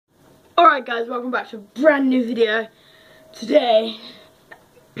Alright guys, welcome back to a brand new video. Today,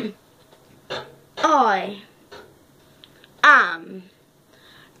 I am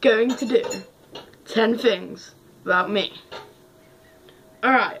going to do 10 things about me.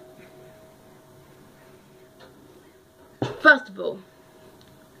 Alright. First of all,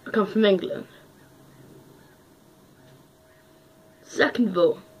 I come from England. Second of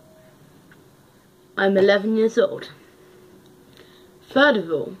all, I'm 11 years old. Third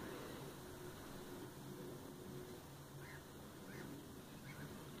of all,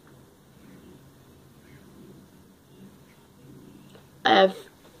 I have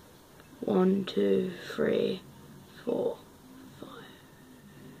 1, 2, 3, 4, 5.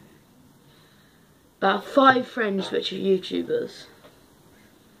 About 5 friends which are YouTubers.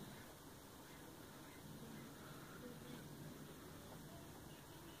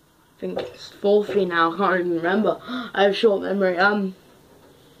 I think it's fourthly now, I can't even remember. I have short memory.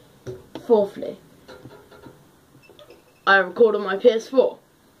 Fourthly, I record on my PS4.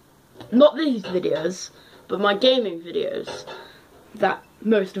 Not these videos, but my gaming videos that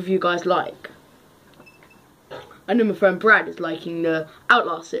most of you guys like. I know my friend Brad is liking the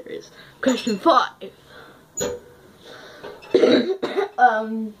Outlast series. Question 5.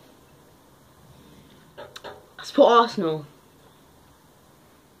 I support Arsenal.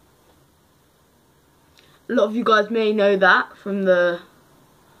 A lot of you guys may know that from the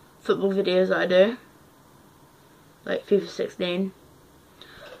football videos that I do, like FIFA 16.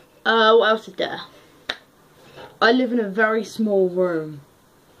 What else is there? I live in a very small room.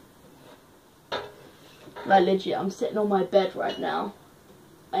 Like legit, I'm sitting on my bed right now,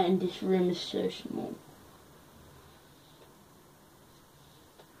 and this room is so small.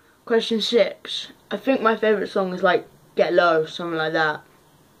 Question 6. I think my favourite song is like Get Low, something like that.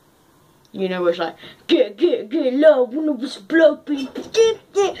 You know, where it's like get low when it was blowing.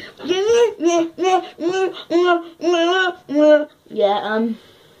 Yeah,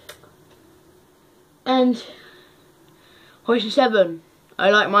 and question 7. I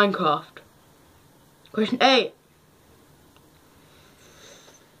like Minecraft. Question 8.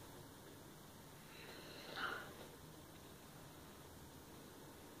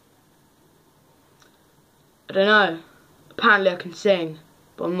 I don't know. Apparently I can sing,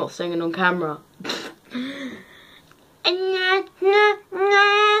 but I'm not singing on camera.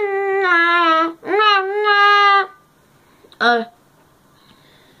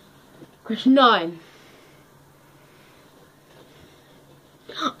 Question 9.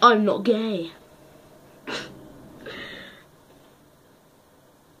 I'm not gay.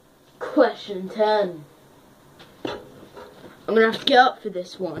 Question 10. I'm gonna have to get up for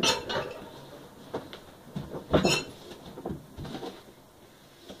this one.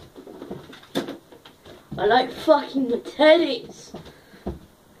 I like fucking my teddies.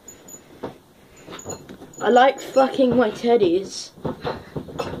 I like fucking my teddies.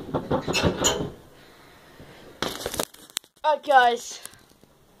 Alright guys.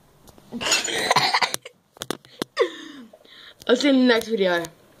 I'll see you in the next video.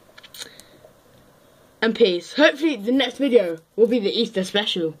 And peace. Hopefully the next video will be the Easter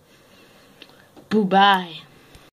special. Bye-bye.